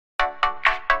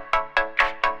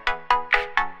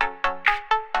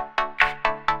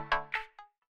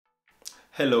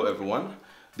Hello everyone,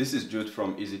 this is Jude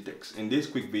from EasyTechs. In this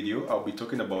quick video, I'll be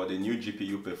talking about the new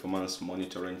GPU performance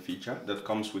monitoring feature that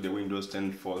comes with the Windows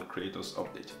 10 Fall Creators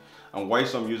Update and why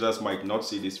some users might not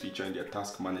see this feature in their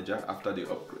task manager after the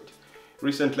upgrade.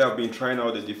 Recently, I've been trying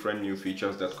out the different new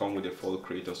features that come with the Fall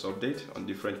Creators Update on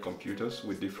different computers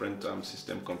with different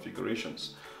system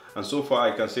configurations. And so far,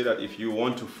 I can say that if you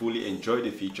want to fully enjoy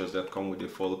the features that come with the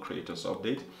Fall Creators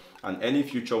Update and any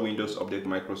future Windows update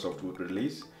Microsoft would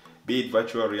release, be it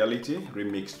virtual reality,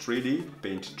 remix 3D,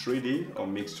 paint 3D, or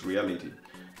mixed reality,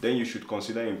 then you should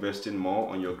consider investing more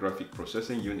on your graphic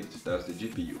processing unit, that's the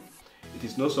GPU. It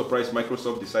is no surprise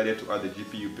Microsoft decided to add the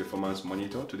GPU performance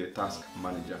monitor to the task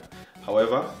manager.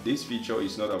 However, this feature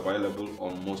is not available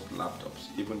on most laptops,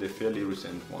 even the fairly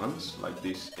recent ones like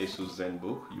this Asus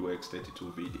ZenBook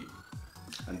UX32VD.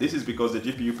 And this is because the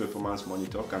GPU performance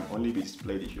monitor can only be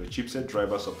displayed if your chipset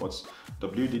driver supports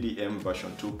WDDM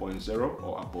version 2.0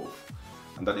 or above,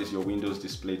 and that is your Windows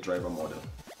display driver model.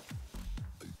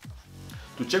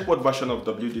 To check what version of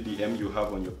WDDM you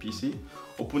have on your PC,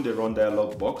 open the Run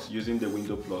dialog box using the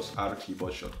Windows plus R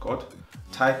keyboard shortcut.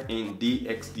 Type in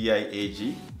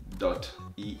𝐷XDIAG.exe.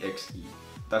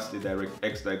 That's the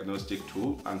DirectX diagnostic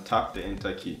tool, and tap the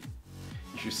Enter key.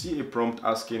 You should see a prompt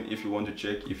asking if you want to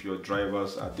check if your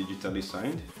drivers are digitally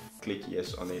signed. Click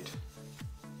Yes on it.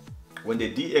 When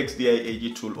the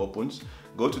𝐷XDIAG tool opens,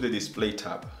 go to the Display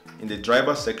tab. In the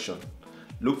Driver section,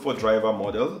 look for driver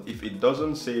model. If it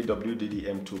doesn't say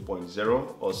WDDM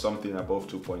 2.0 or something above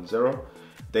 2.0,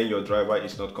 then your driver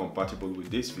is not compatible with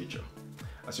this feature.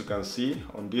 As you can see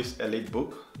on this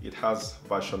EliteBook, it has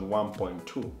version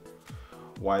 1.2,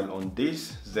 while on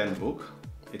this ZenBook,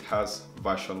 it has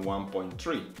version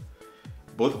 1.3.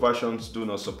 Both versions do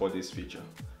not support this feature.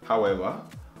 However,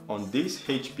 on this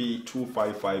HP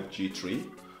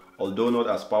 255G3, although not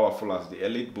as powerful as the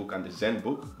EliteBook and the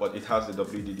ZenBook, but it has the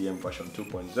WDDM version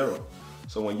 2.0.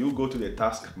 So when you go to the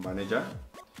task manager,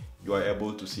 you are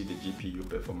able to see the GPU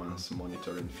performance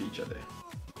monitoring feature there.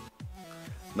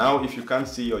 Now, if you can't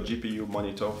see your GPU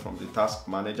monitor from the task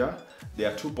manager, there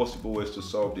are two possible ways to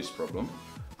solve this problem.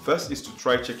 First is to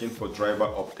try checking for driver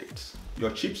updates.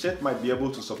 Your chipset might be able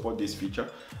to support this feature,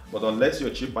 but unless your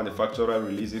chip manufacturer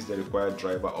releases the required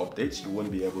driver updates, you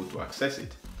won't be able to access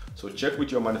it. So check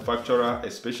with your manufacturer,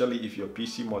 especially if your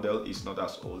PC model is not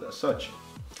as old as such.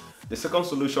 The second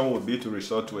solution would be to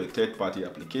resort to a third-party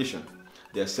application.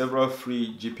 There are several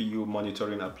free GPU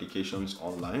monitoring applications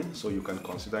online, so you can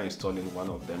consider installing one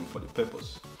of them for the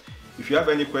purpose. If you have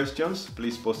any questions,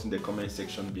 please post in the comment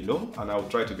section below and I'll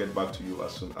try to get back to you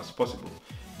as soon as possible.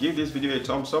 Give this video a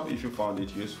thumbs up if you found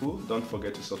it useful. Don't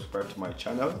forget to subscribe to my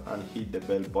channel and hit the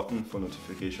bell button for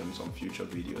notifications on future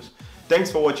videos.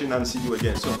 Thanks for watching and see you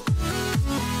again soon.